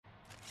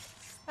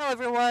Hello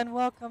everyone,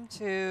 welcome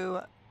to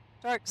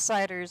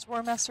Darksiders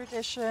Warmastered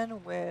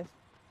Edition with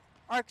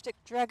Arctic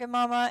Dragon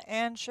Mama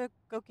and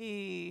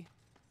Shigoki.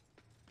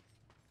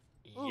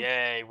 Ooh,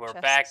 Yay, we're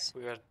back chests.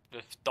 with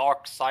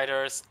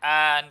Darksiders,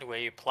 and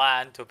we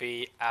plan to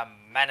be a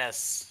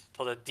menace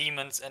to the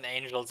demons and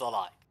angels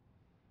alike.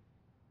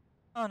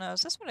 Oh no, is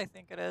this what I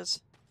think it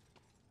is?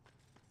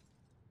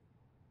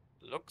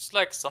 Looks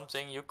like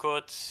something you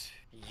could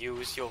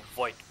use your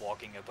void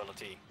walking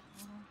ability.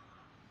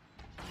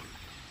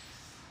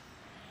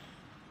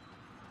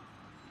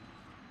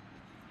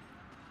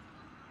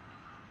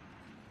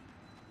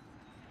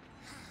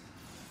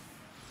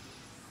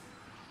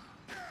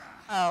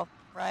 Oh,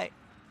 right.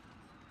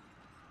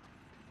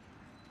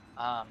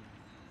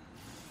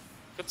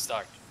 Good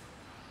start.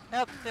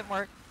 Nope, didn't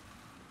work.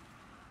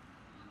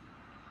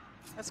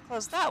 Let's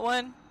close that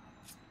one.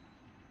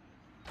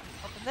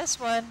 Open this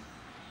one.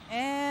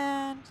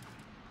 And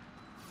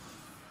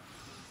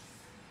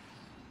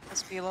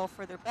let's be a little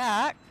further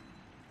back.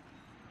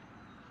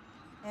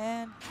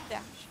 And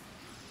dash.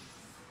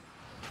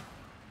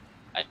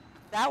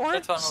 That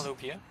works. Let's on a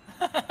loop here.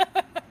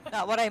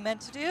 Not what I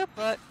meant to do,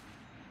 but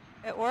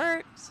it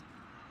works.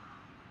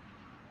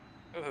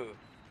 Ooh.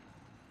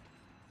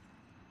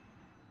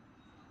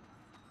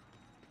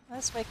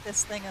 Let's wake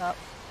this thing up.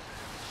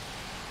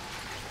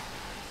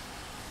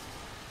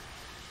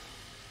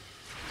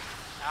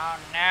 Oh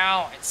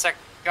no, it's a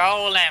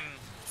golem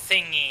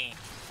thingy.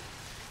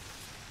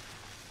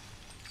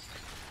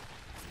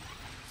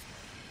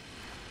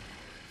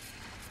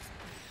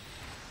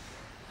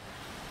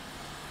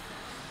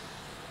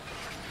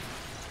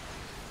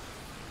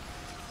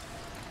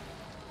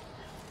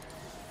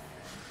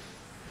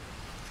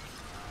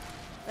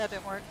 That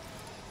didn't work.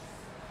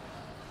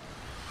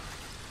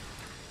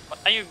 What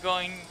are you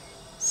going?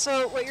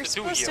 So what you're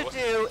supposed to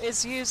do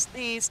is use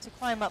these to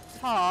climb up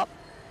top.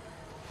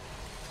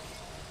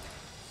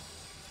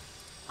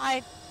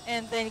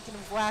 And then you can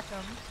whack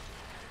them.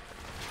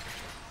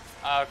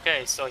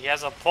 Okay, so he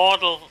has a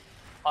portal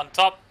on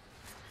top.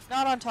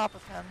 Not on top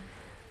of him.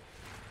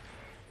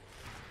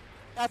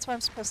 That's what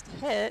I'm supposed to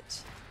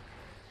hit.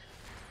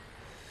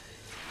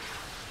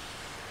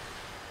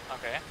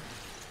 Okay.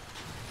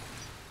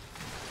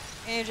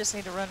 And you just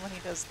need to run when he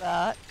does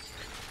that.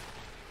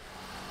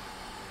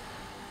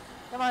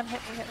 Come on, hit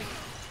me, hit me.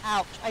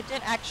 Ouch, I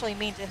didn't actually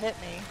mean to hit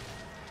me.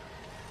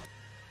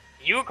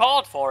 You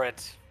called for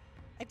it.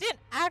 I didn't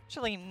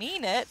actually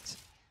mean it.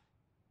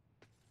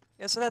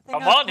 Yeah, so that thing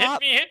Come up on,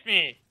 top, hit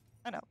me.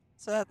 I know.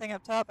 So that thing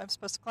up top, I'm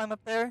supposed to climb up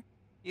there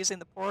using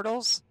the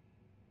portals.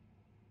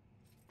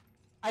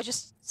 I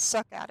just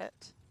suck at it.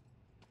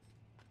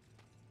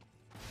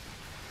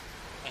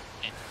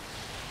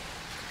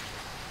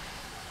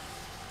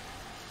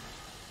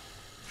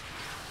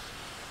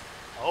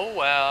 Oh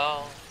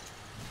well.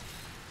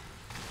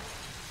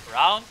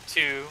 Round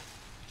 2,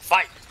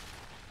 fight!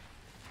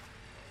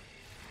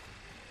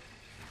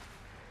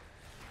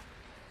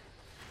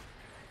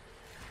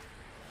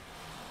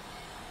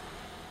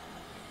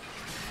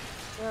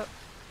 Yep.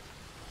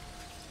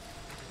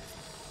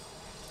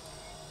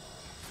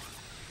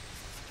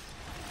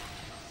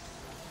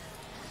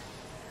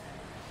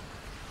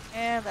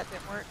 And that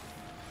didn't work.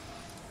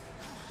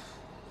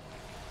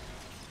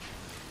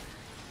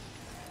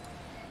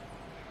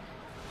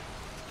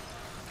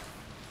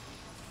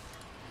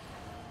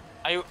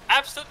 Are you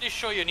absolutely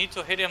sure you need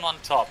to hit him on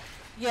top?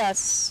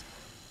 Yes.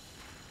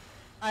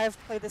 I've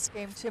played this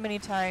game too many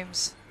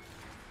times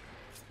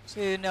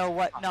to know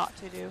what not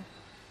to do.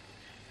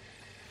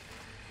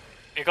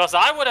 Because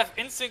I would have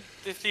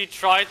instinctively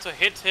tried to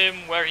hit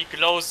him where he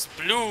glows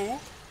blue.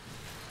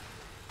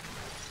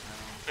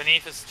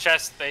 Beneath his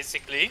chest,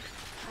 basically.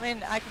 I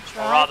mean, I can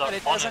try, Or rather, but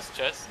it on doesn't. his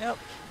chest. Nope.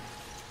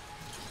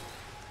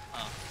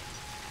 Oh.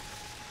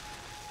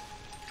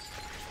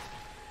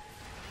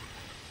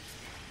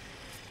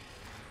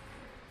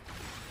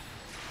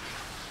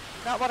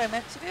 Not what I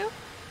meant to do?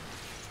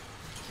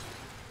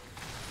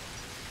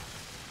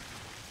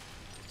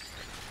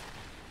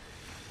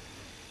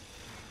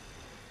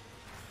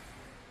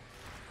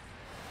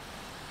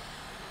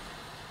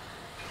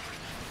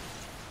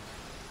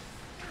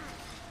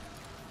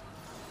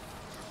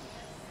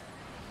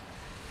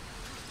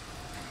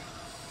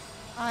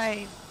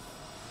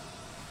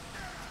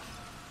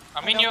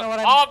 I mean, don't you're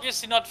know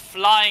obviously not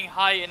flying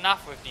high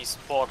enough with these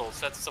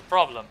portals. That's the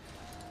problem.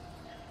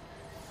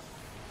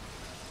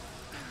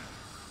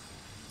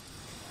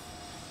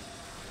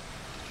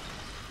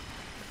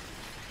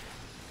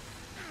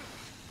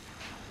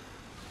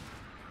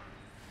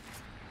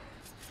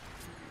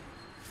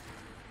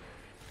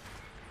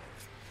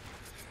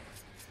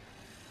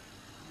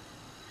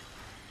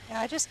 Yeah,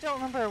 I just don't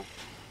remember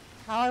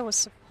how I was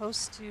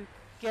supposed to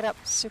get up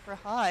super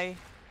high.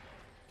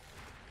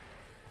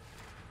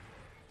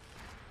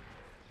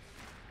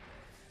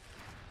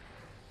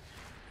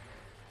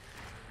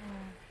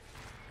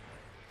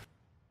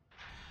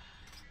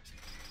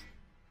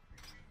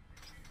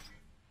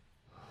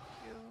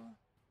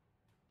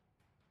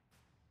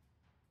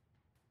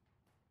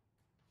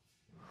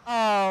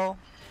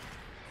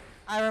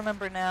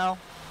 remember now.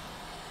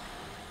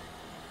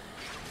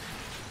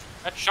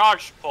 A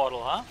charged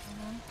portal, huh?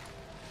 Mm-hmm.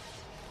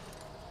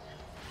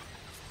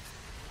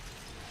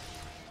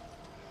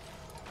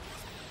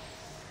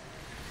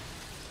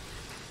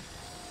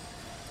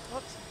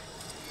 Whoops.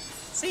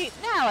 See,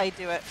 now I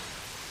do it.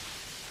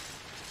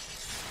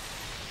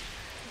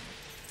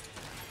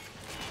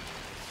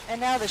 And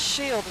now the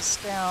shield is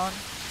down.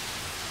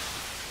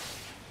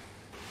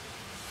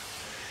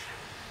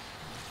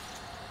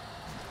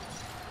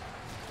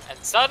 And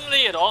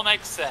suddenly it all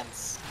makes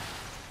sense.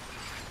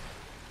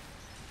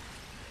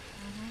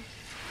 Mm-hmm.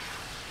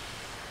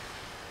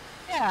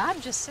 Yeah,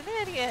 I'm just an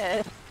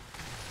idiot.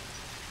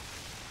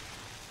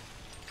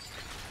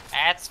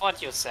 That's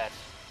what you said.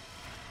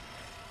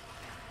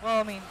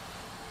 Well, I mean,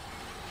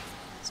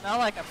 it's not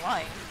like I'm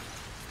lying.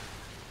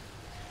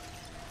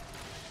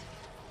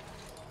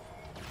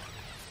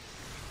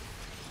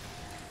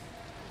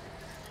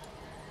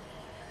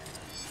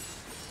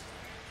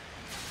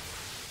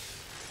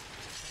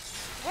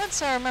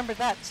 Once I remembered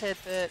that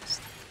tidbit,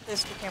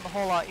 this became a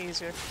whole lot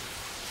easier.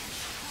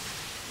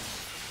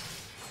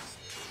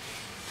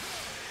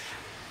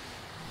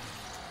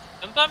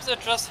 Sometimes it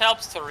just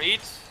helps to read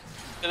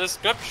the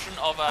description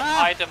of an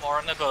item or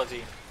an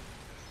ability.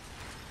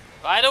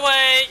 By the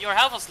way, your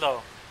health is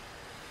low.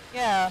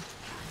 Yeah.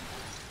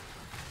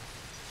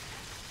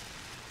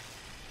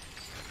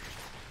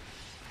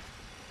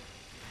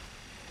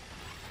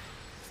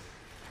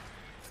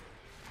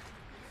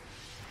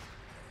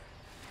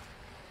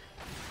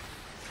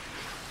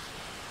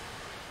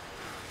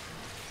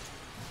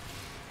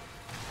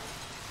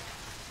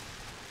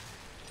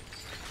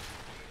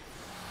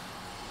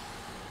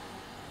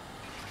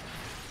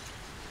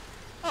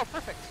 Oh,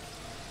 perfect.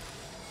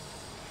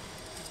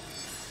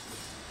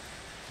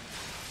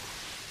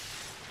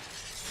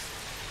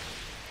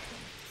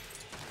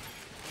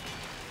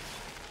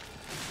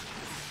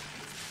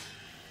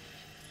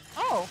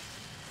 Oh.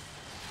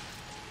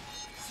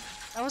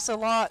 That was a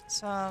lot,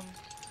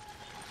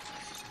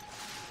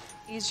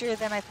 easier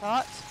than I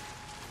thought.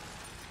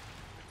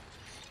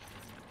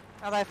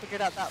 Now that I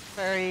figured out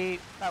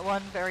that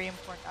one very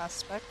important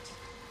aspect.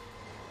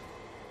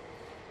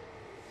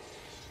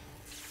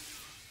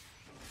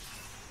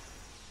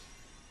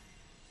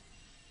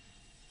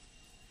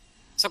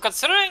 So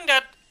considering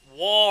that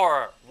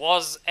War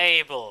was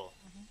able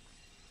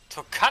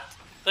to cut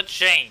the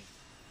chain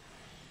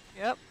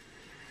Yep.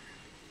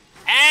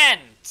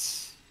 and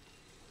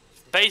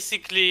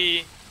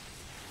basically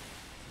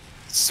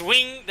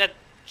swing that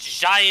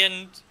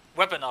giant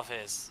weapon of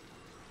his,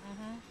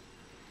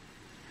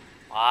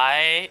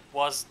 why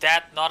was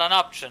that not an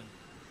option?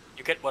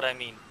 You get what I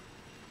mean?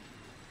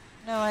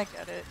 No, I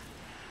get it.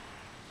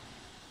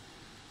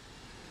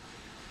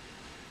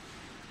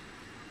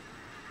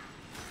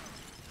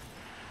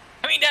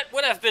 I mean, that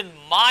would have been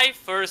my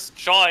first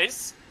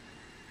choice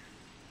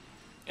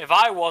if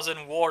I was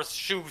in War's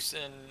shoes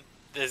in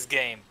this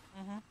game.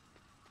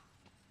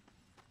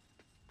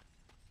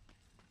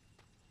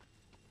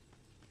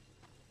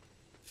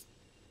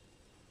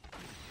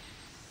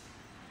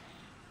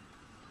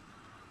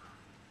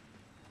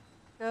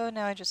 So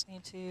now I just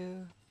need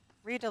to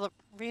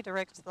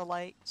redirect the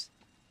light.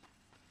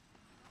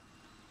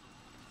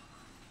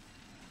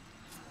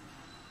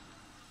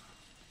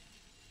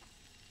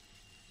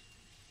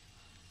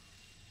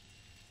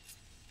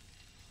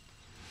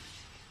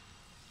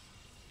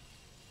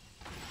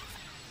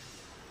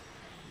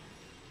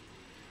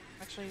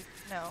 Actually,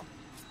 no.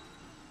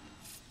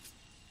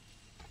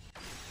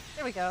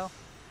 There we go.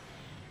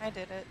 I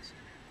did it.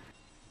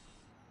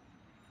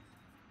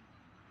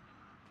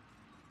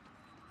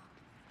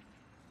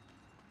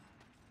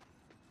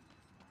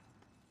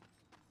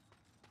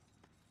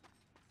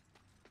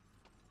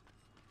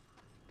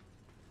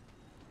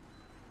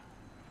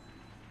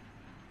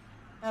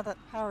 Now that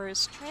power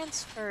is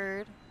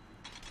transferred,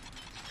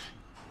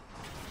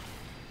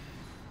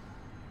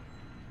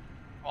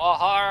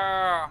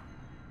 Oh,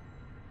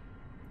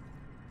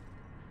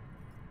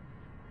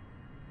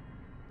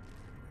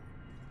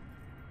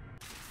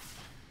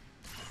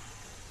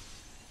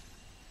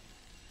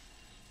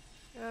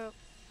 go.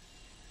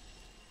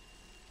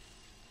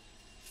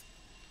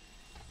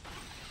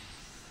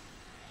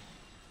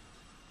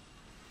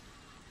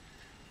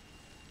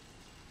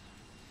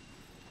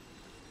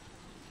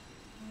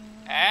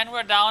 and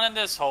we're down in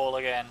this hole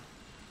again.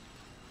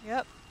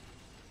 Yep.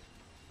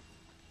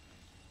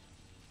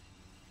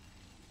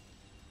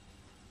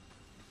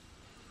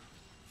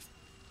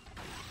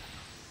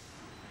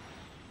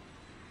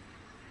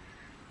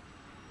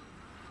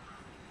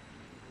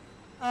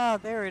 Ah,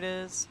 there it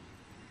is.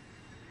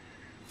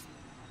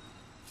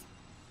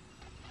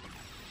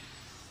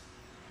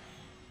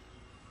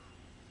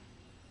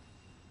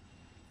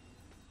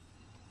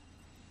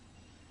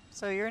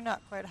 So you're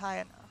not quite high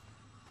enough.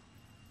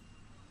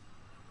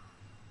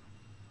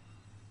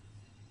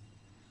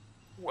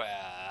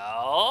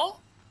 Well,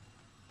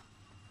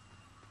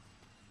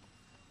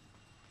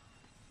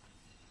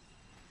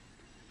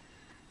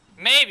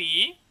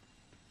 maybe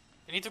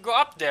we need to go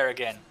up there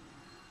again.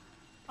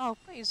 Oh,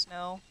 please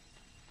no.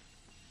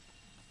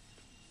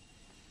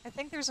 I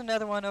think there's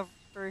another one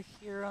over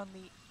here on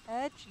the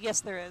edge.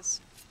 Yes, there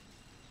is.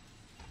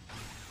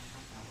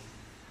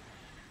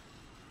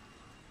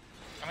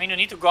 I mean, you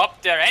need to go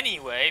up there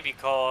anyway,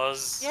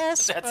 because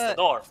Yes, that's the but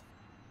door.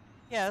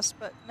 yes,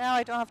 but now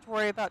I don't have to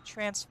worry about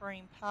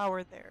transferring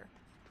power there.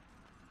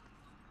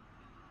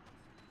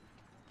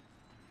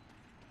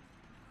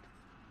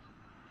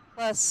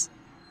 Plus,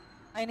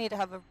 I need to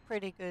have a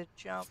pretty good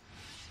jump.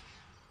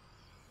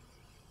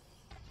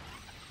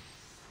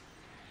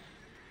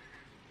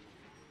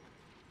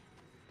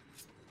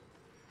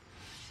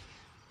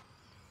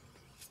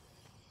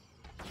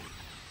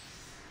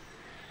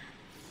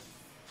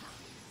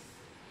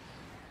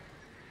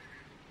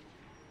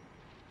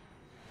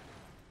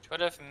 Should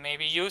have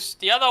maybe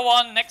used the other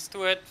one next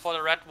to it for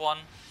the red one.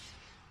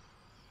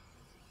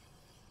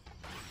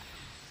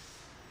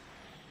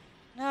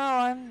 No,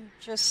 I'm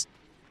just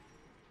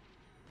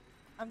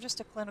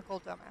a clinical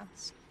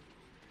dumbass.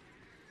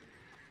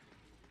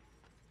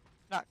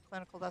 Not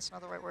clinical, that's not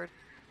the right word.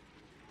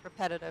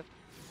 Repetitive.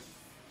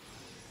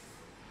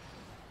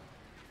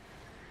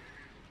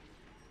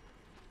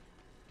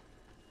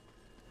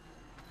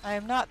 I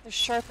am not the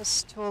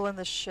sharpest tool in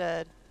the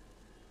shed.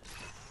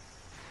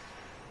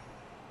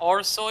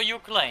 Or so you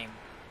claim.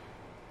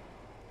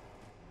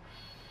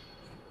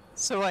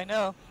 So I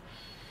know.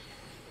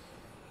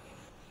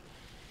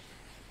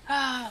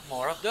 Ah,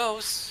 more of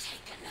those.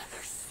 Take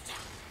another step.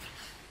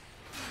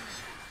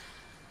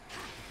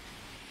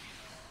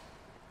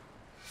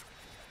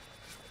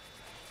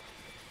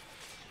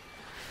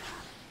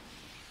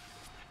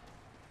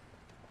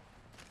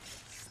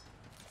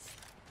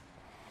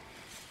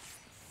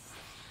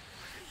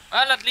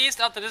 Well, at least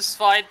after this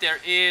fight there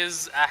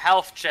is a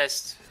health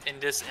chest in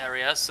this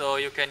area, so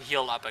you can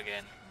heal up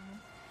again.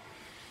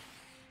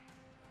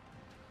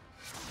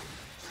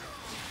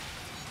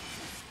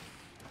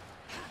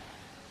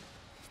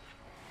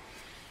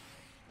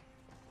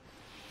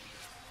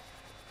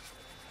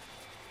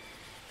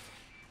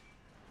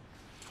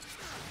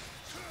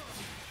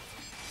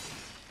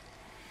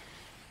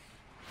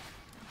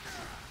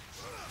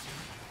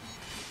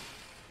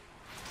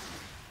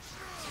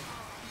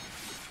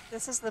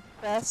 This is the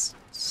best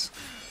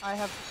I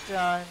have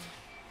done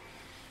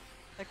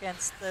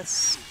against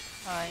this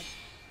kind.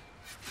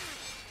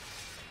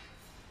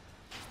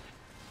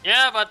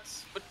 Yeah, but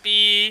would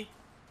be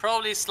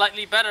probably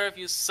slightly better if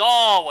you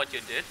saw what you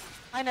did.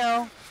 I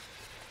know.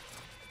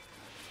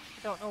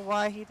 I don't know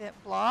why he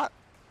didn't block.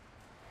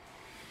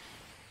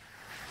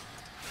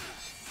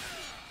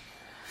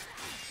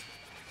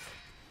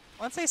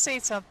 Once I say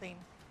something,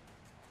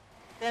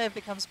 then it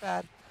becomes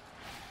bad.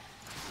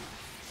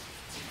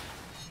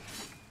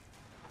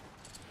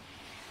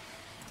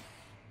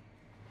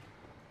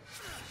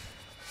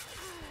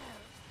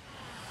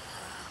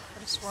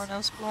 I have sworn I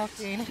was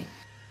blocking.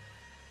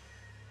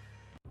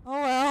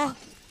 Oh well.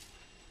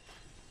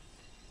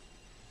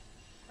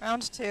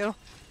 Round 2.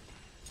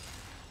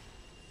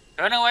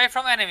 Turn away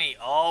from enemy.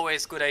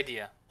 Always good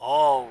idea.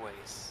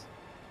 Always.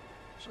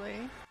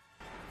 Actually,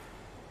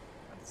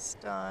 that's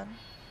done.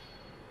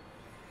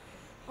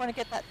 I want to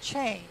get that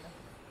chain.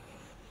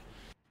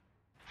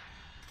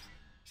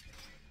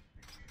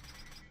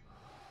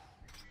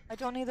 I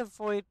don't need the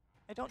void.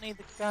 I don't need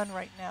the gun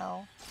right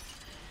now.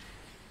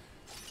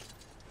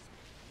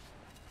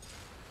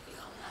 You'll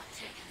not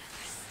take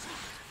another step.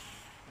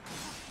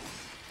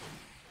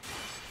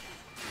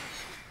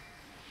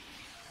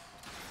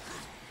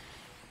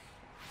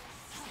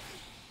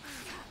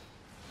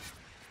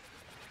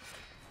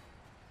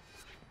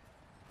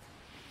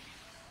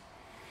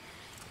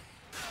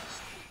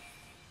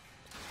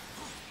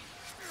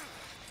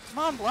 Come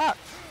on, block.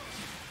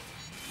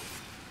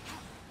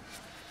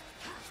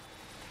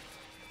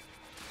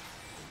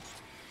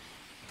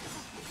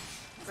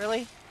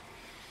 Really?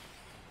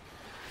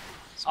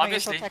 So my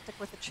Obviously. initial tactic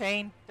with the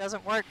chain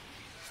doesn't work.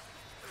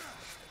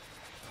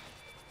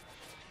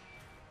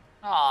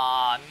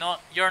 Ah, no,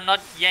 you're not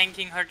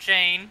yanking her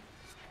chain.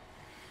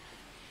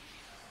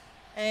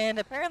 And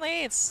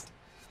apparently it's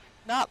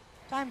not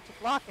time to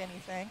block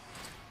anything.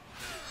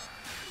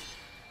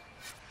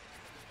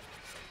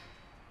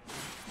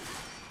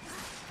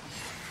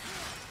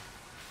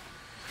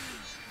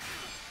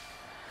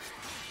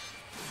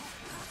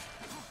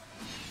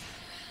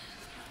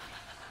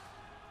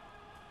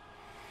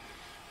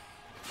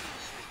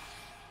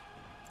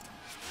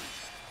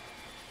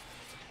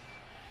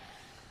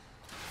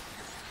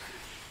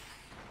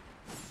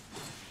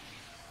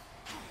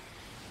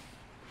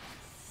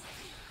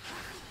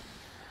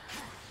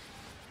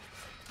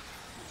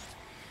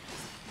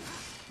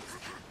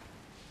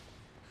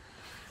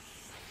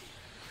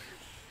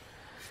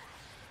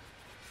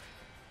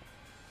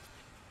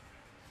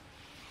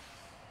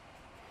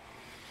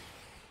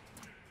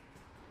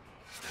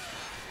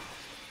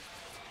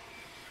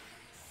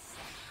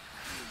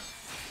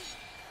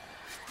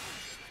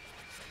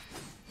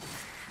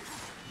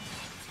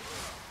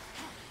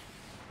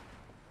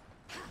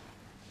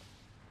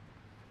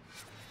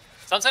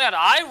 Something that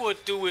I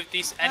would do with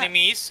these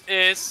enemies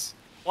is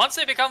once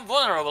they become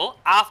vulnerable,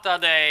 after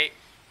they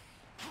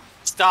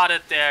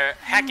started their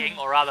hacking,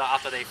 or rather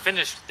after they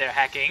finished their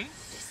hacking,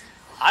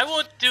 I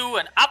would do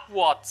an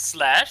upward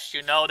slash.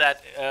 You know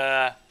that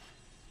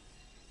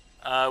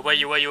where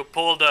you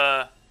pull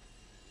the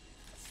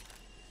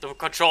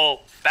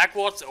control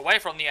backwards away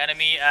from the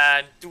enemy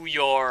and do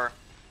your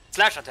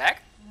slash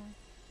attack,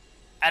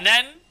 and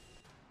then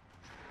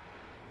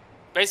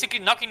basically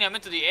knocking them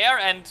into the air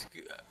and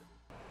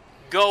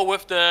go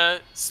with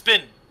the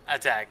spin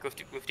attack, with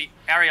the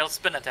aerial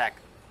spin attack.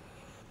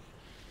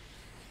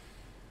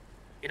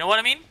 You know what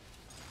I mean?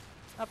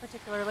 Not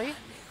particularly.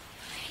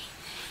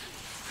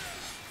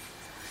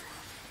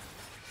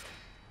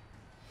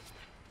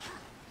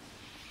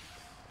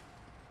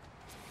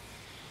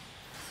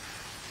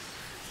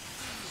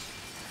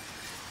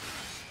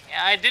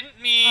 Yeah, I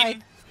didn't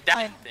mean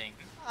that thing.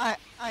 I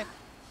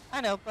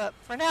know, but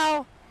for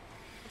now,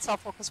 it's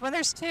helpful because when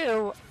there's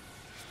two,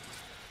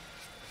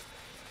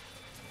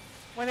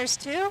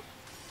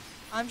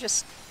 I'm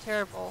just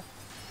terrible.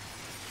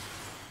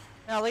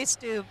 Now at least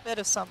do a bit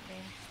of something.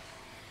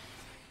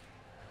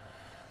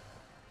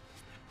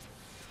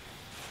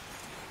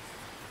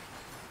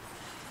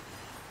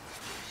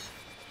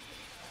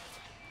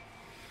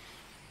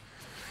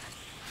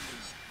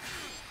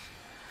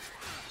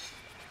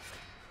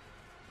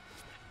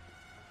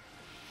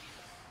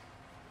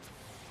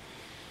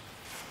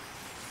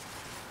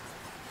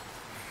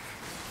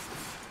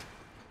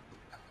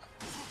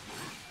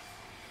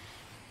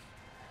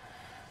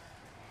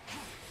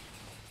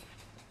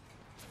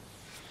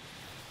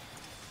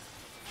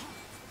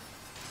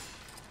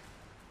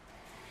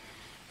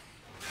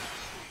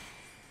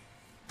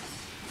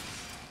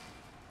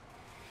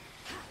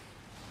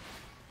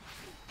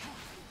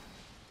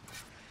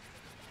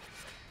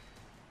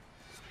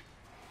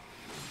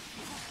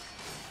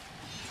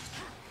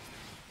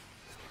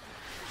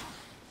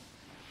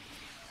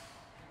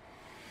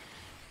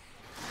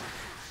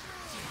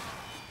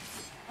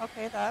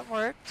 Okay, that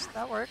works.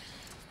 That worked.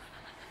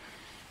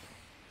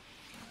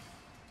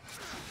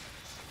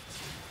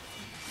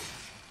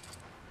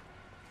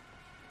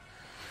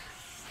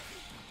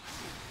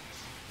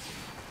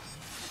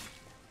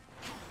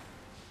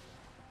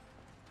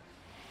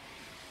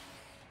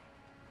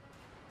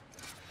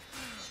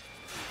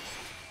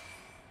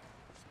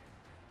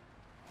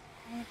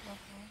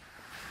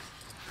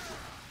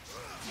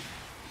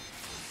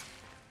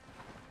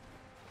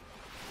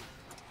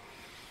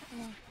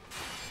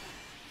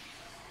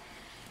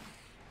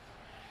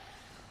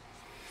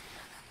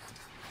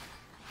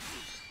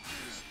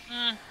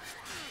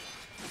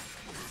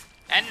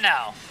 And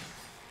now.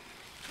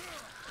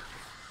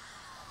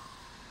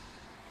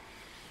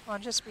 Come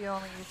on, just be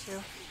only you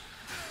two.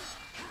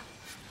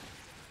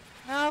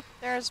 Nope,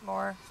 there's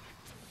more.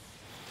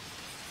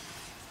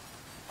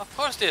 Of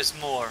course there's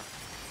more.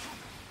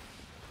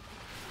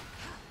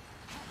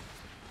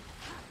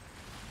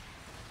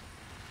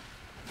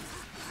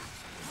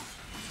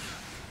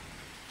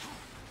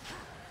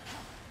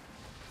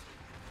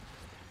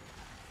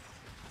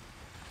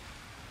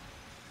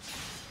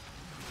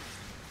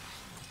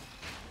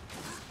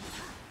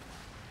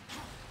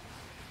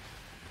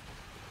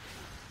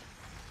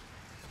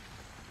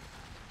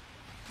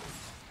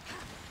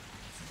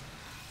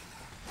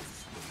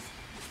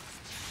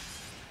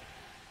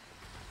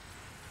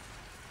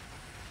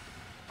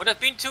 Would have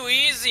been too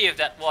easy if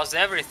that was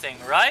everything,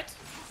 right?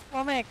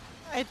 Well, Mick,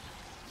 okay,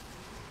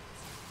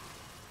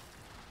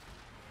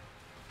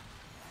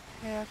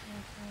 okay.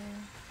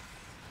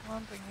 Come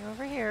on, bring you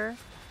over here.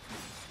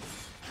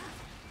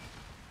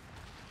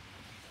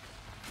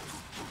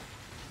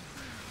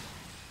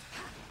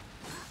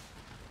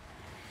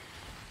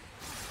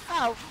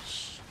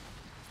 Ouch.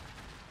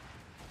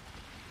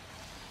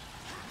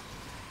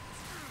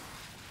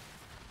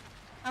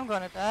 I'm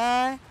gonna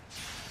die.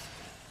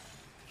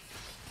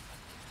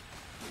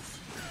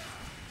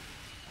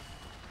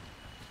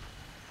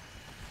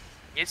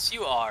 Yes,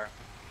 you are.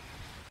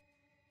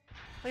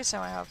 Please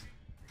tell me I have.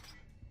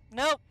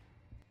 Nope.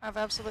 I have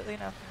absolutely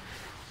nothing.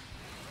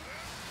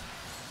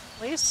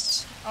 At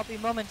least I'll be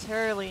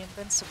momentarily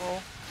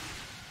invincible.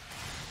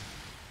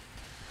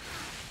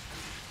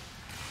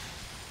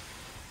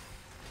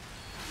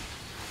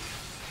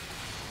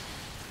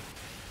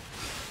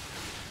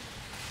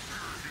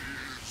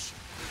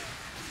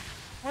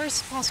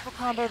 Worst possible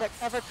combo that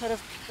ever could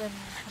have been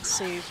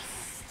conceived.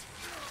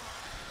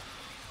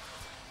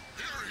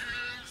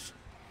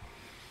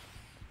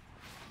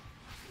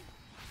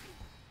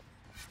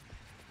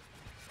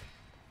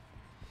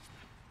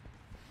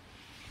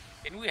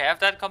 Didn't we have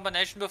that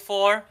combination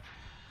before?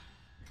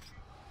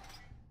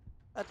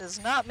 That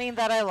does not mean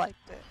that I liked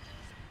it.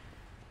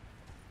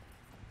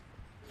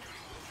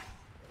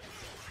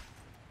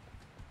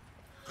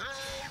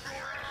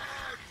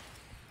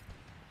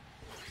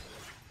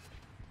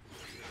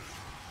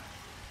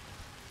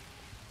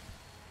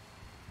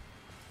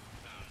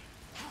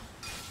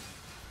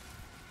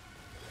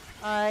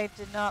 I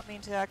did not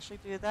mean to actually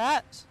do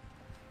that.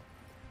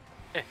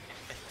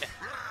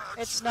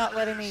 It's not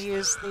letting me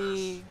use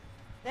the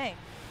thing.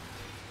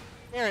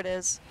 There it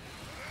is.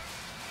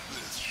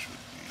 This should be.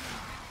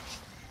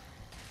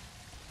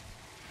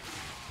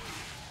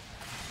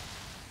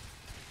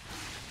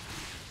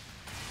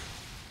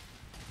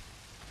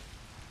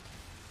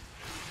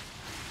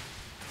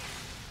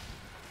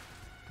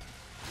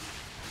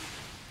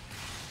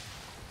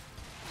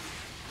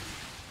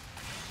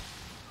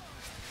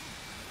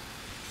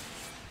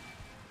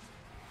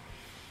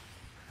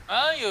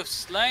 Well, you've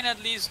slain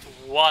at least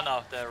one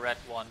of the red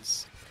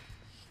ones.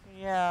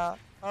 Yeah.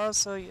 Oh,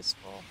 so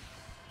useful.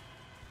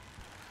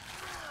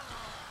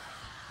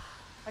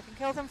 I can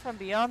kill them from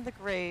beyond the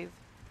grave.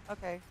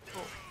 Okay,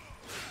 cool.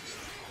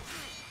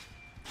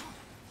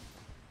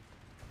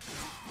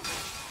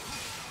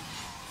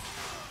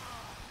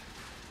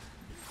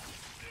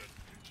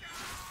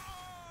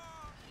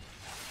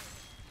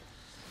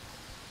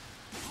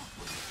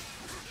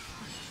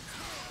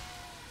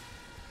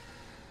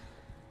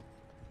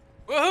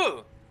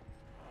 Woohoo!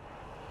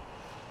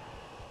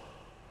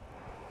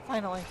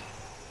 Finally.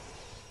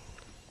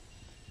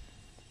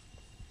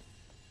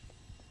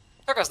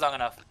 Took us long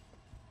enough.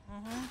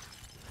 Mm-hmm.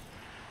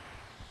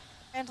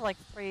 And like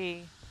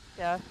 3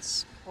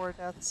 deaths, 4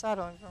 deaths, I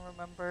don't even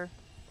remember.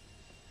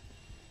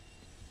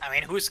 I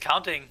mean, who's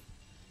counting?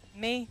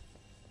 Me?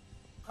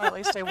 Or at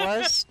least I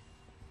was.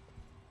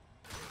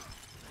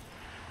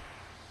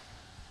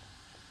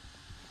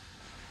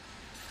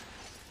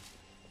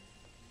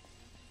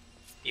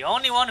 The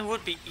only one who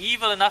would be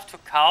evil enough to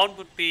count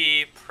would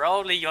be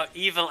probably your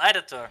evil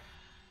editor.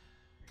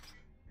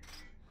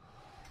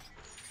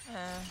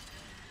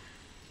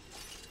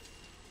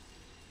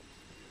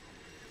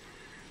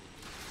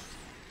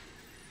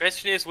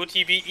 Question is, would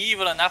he be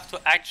evil enough to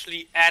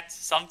actually add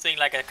something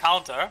like a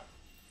counter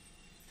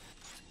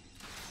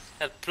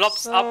that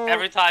plops up So-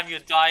 every time you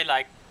die,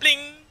 like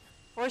bling?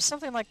 For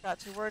something like that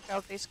to work, I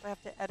would basically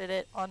have to edit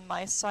it on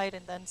my side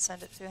and then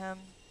send it to him.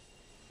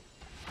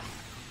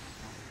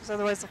 Because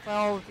otherwise the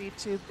file would be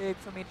too big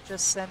for me to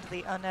just send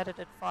the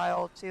unedited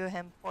file to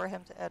him for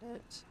him to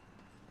edit.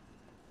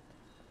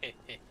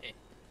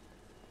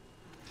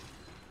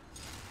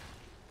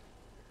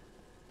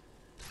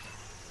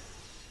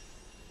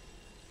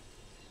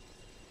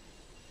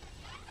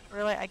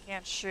 Really, I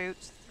can't shoot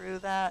through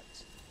that.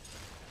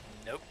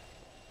 Nope.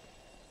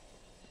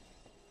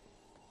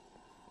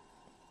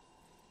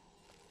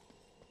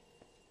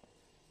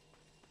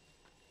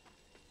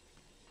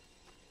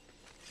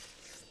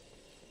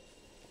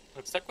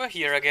 Looks like we're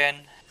here again.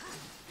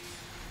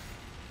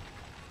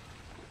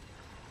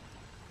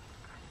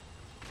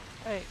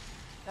 Wait,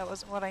 that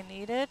wasn't what I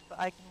needed, but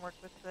I can work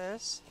with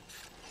this.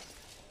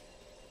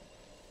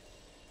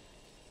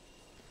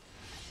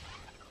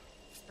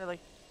 Really?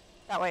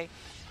 That way.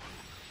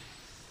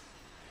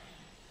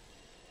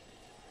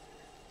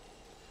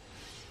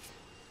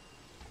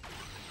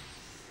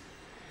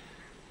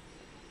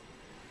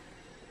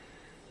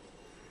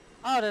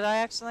 Oh, did I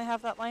accidentally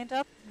have that lined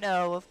up?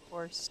 No, of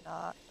course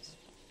not.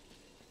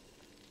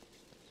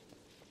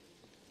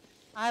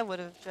 I would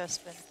have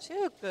just been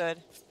too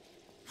good.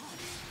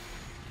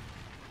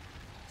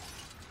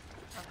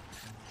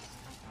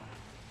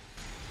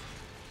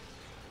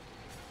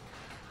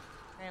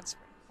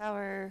 Transferring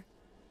power.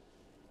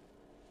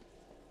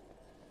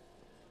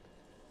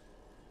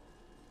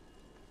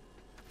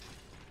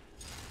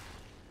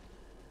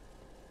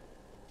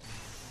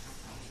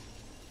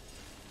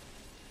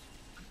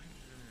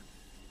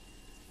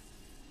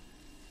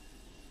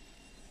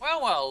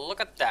 Well, look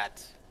at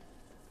that.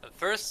 The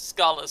first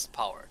skull is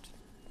powered.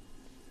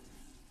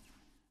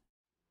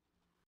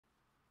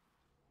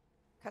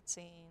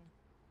 Cutscene.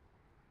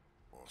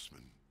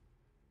 Horseman,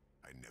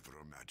 I never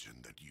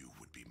imagined that you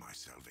would be my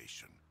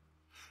salvation.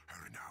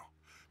 Hurry now,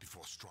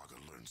 before Strahd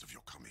learns of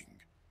your coming.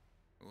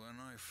 When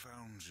I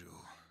found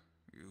you,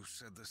 you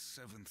said the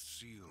 7th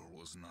seal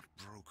was not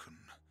broken.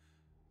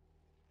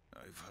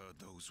 I've heard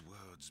those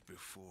words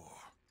before.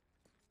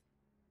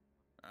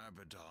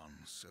 Abaddon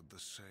said the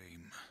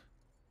same,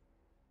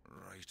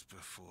 right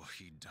before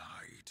he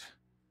died.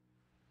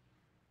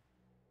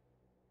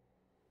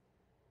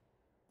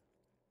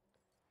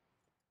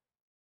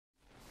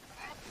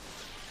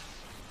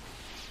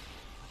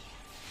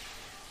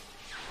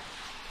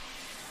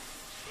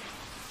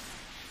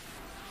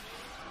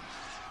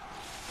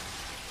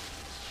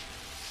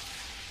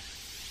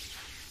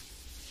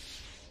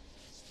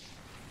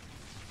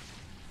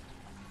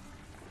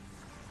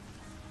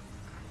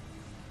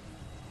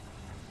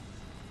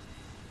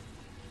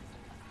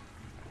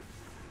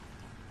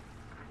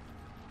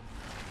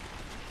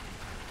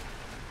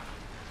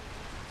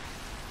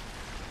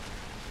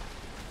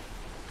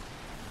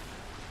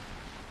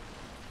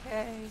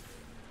 Okay.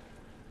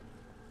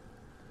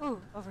 Ooh,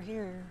 over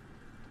here.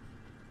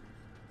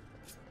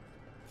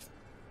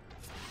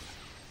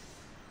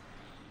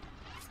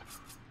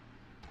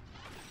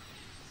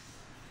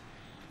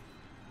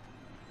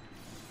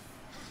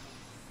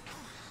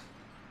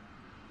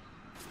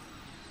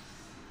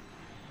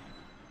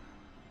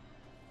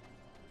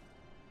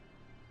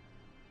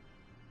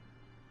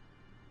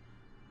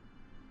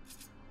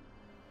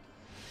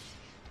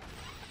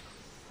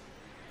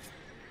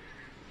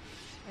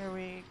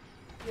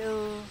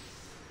 you.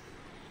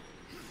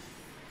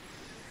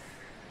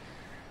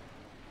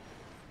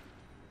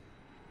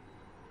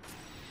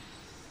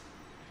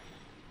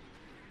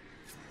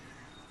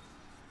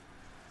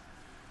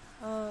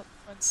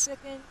 One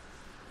second.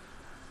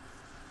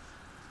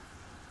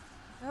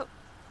 Nope.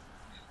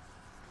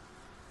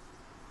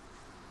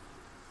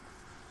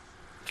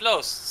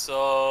 Close,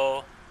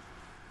 so...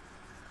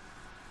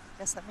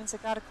 Guess that means I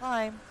gotta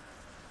climb.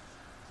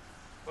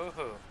 Woohoo.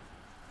 The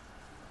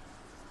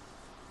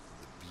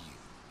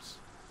beams.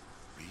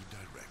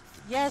 Redirect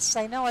the Yes,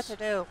 I know what to beams.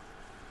 do.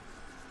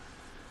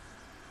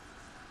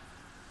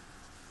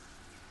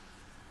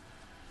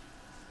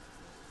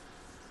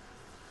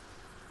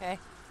 Okay.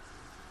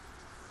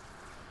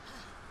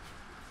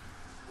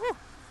 Woo.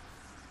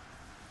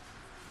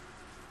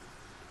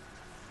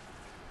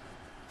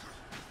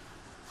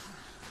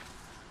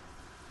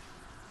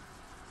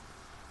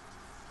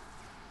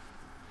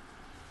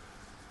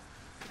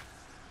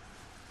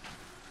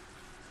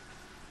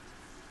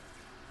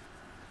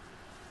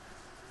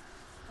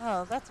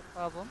 Oh, that's a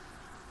problem.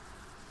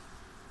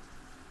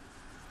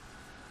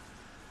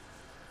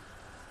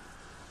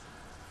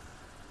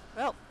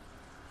 Well,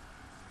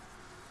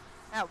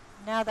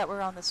 now that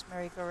we're on this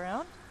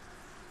merry-go-round,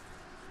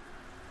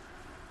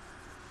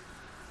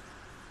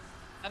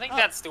 I think Oh,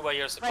 that's the way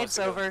you're supposed ride's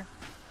to go. over.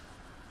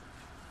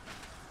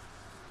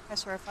 I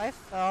swear, if I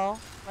fell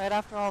right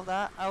after all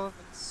that, I would have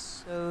been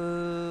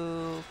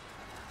so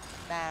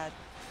mad.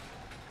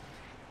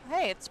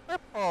 Hey, it's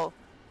purple.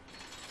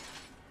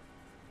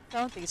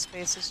 Don't these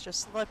faces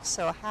just look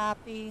so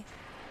happy?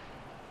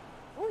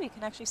 Oh, you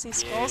can actually see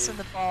skulls in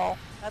the ball.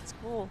 That's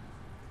cool.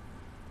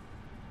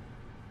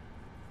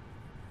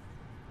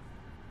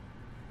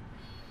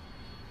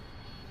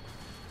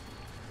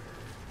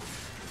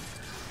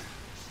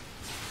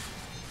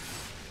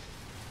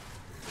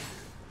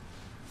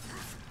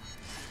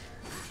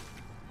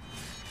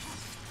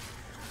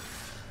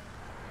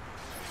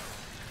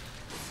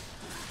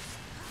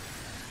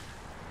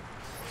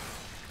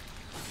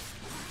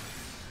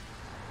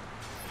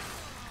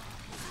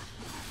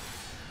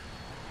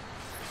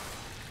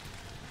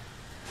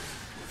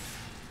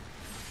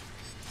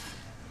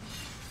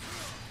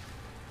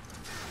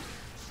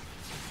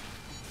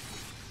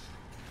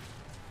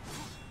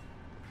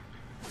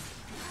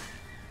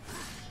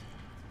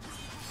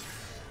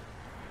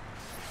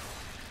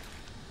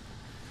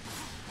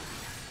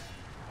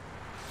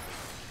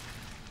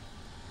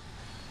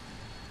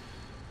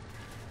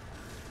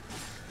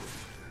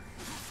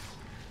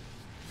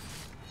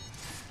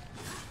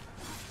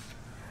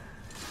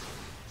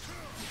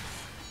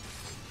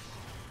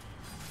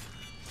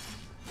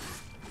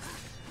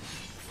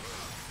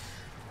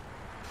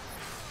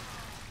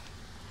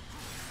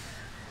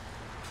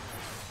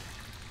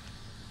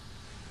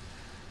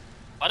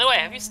 By the way,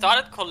 have you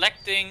started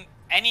collecting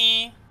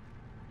any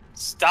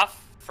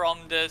stuff from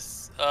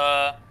this,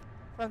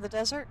 From the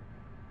desert?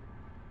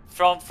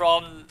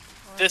 from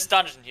this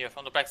dungeon here,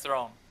 from the Black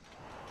Throne?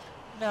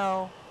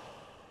 No.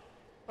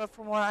 But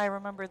from what I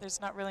remember,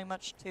 there's not really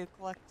much to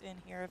collect in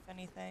here, if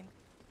anything.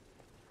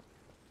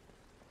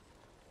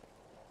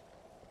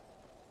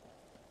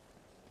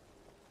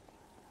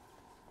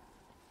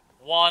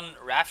 One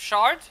Wrath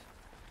Shard,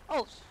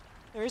 Oh,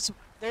 there's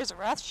a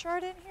Wrath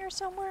Shard in here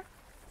somewhere?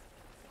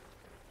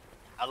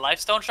 a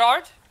Lifestone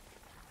Shard,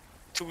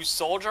 2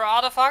 Soldier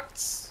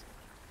Artifacts,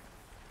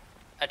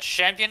 a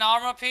Champion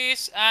Armor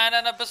piece, and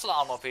an Abyssal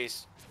Armor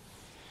piece.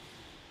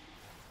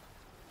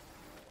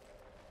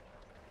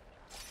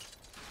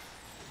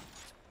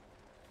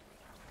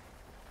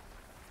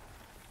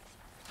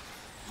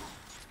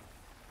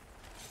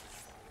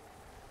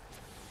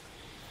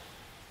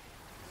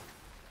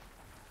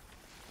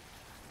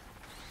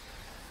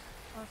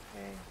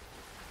 Okay.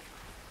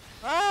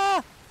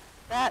 Ah!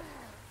 That.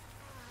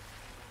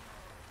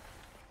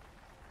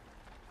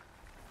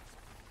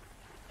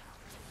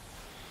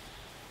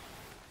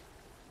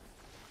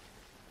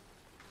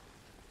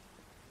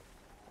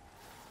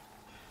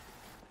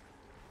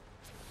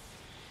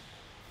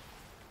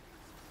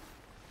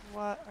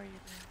 What are you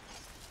doing?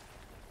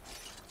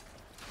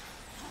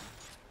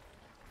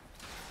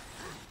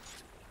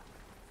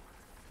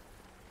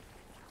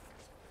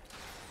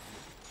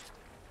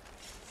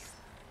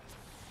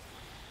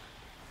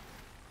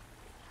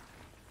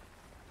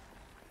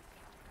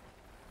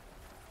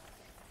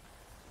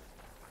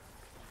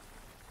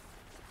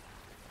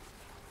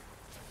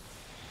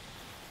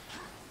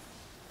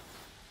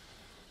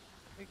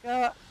 We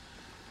go.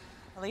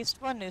 At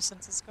least one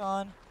nuisance is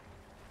gone.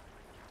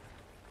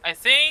 I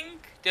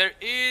think there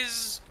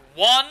is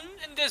one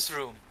in this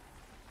room.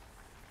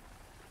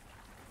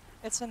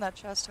 It's in that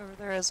chest over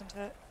there, isn't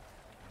it?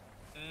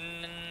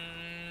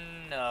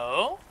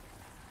 No.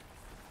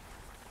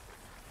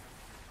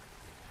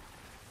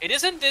 It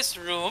is in this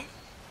room.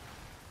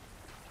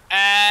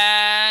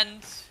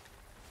 And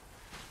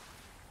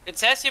it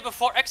says here,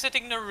 before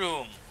exiting the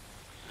room,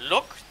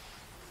 look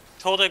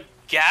to the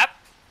gap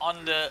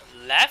on the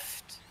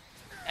left,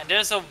 and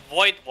there's a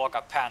Void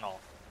Walker panel.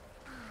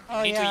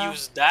 Oh, You need yeah. to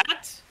use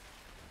that.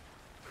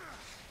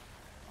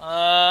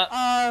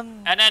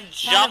 And then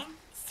jump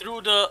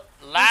through the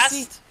see.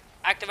 last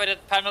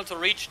activated panel to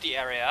reach the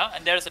area,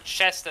 and there's a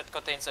chest that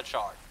contains a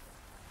shard.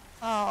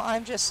 Oh,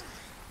 I'm just...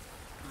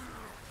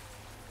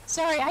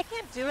 Sorry, I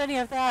can't do any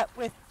of that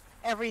with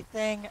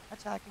everything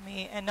attacking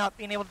me and not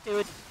being able to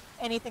do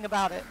anything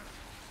about it.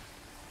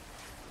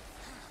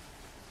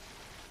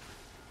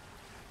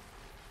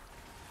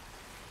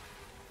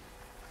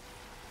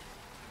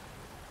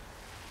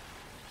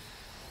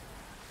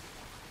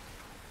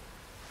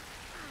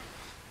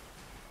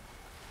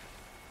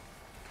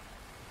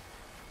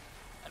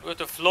 And with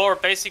the floor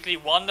basically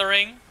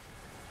wandering.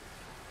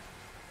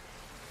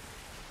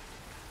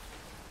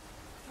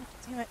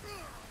 Damn it.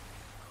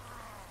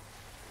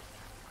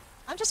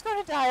 I'm just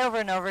going to die over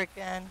and over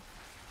again.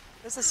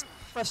 This is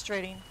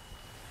frustrating.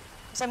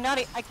 Because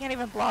I can't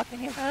even block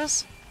any of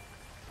those.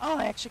 Oh,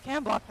 I actually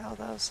can block all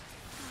those.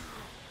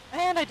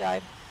 And I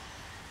died.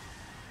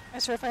 I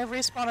swear if I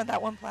respawn on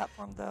that one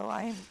platform though,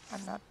 I'm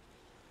not.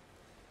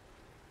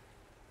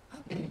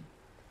 Okay.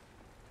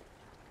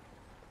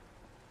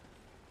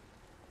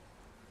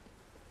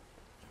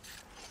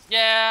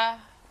 Yeah.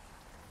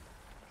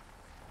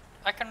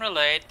 I can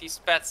relate, these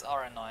bats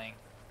are annoying.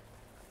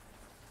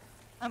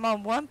 I'm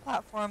on one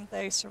platform,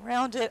 they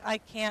surround it, I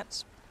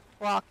can't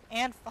block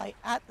and fight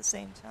at the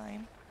same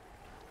time.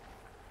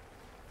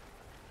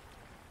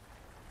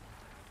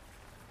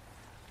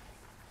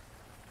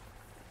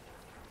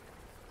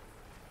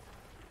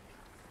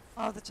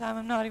 All the time,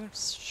 I'm not even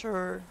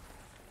sure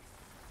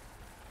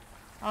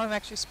how I'm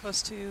actually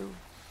supposed to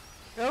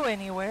go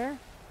anywhere.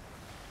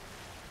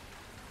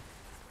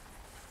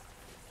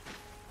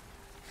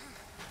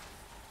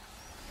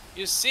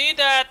 You see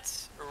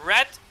that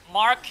red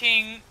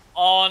marking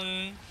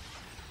on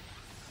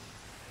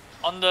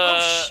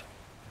the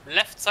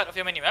left side of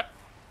your minimap?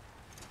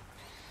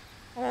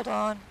 Hold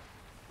on.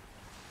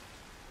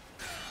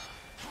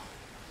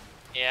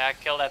 Yeah,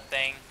 kill that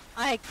thing.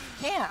 I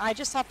can't, I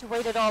just have to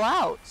wait it all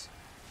out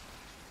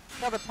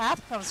until the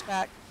path comes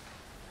back.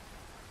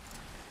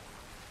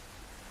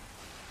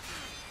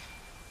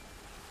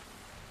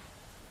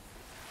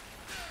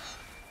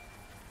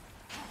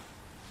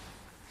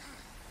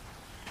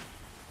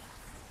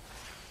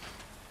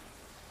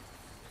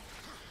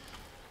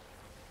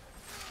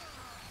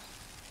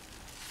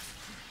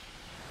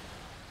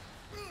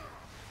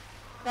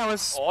 That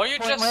was Or you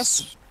pointless.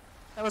 just...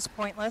 That was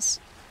pointless.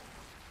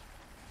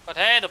 But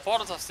hey, the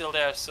portals are still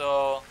there,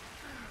 so...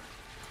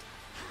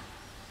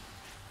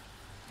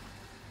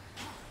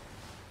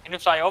 Can you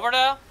fly over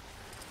there?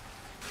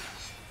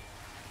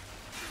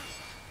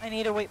 I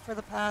need to wait for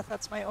the path,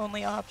 that's my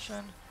only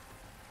option.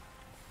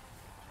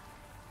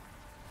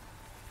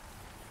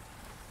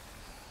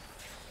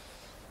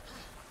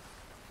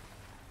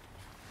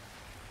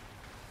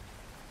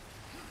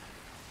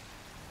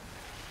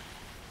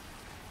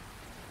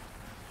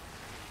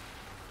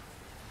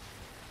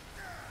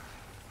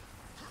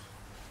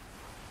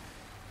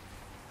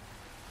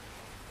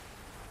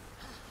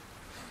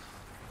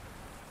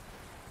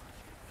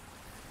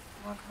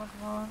 Come on, come on,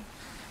 come on.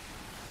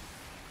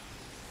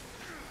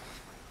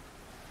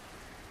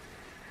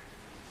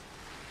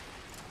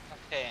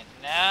 Okay,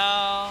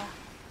 now...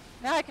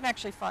 Now I can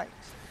actually fight.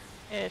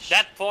 Ish.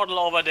 That portal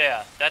over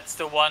there, that's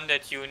the one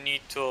that you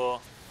need to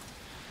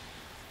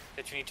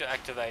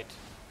activate.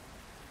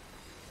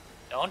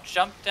 Don't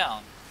jump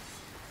down.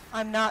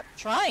 I'm not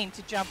trying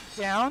to jump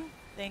down.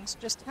 Things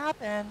just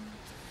happen.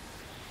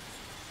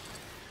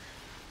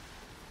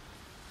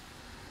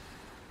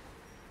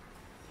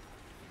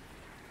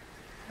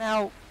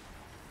 Now,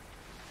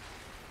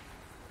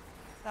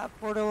 that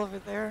portal over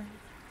there.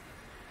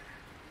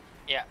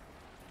 Yeah.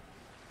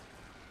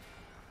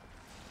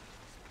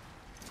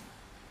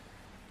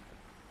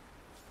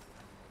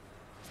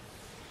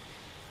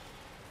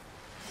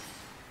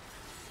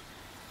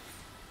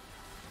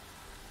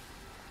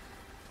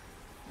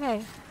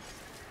 Okay.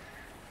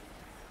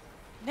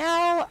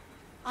 Now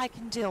I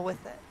can deal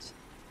with it.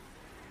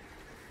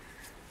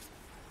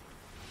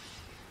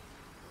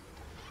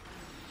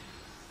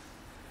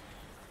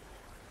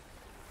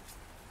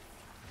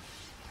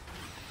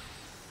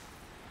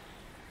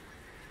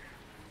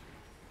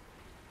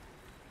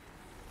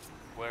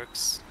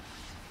 Works.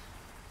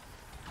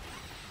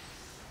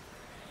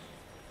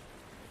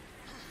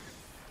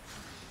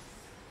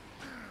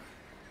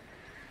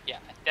 Yeah,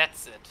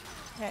 that's it.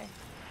 Okay.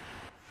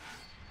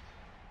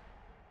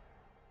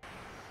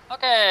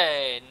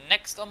 Okay,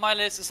 next on my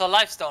list is a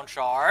lifestone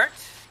shard.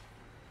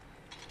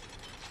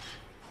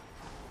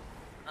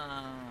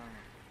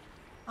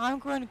 I'm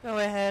going to go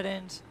ahead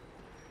and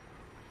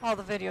call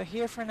the video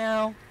here for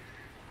now.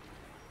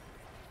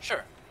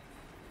 Sure.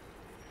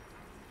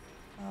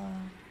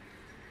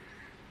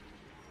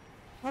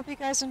 Hope you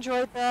guys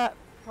enjoyed that.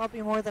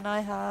 Probably more than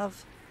I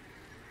have.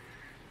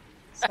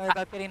 Sorry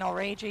about getting all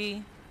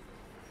ragey.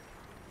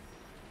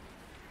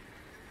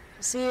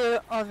 See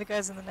all of you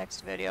guys in the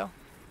next video.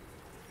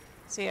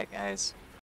 See ya, guys.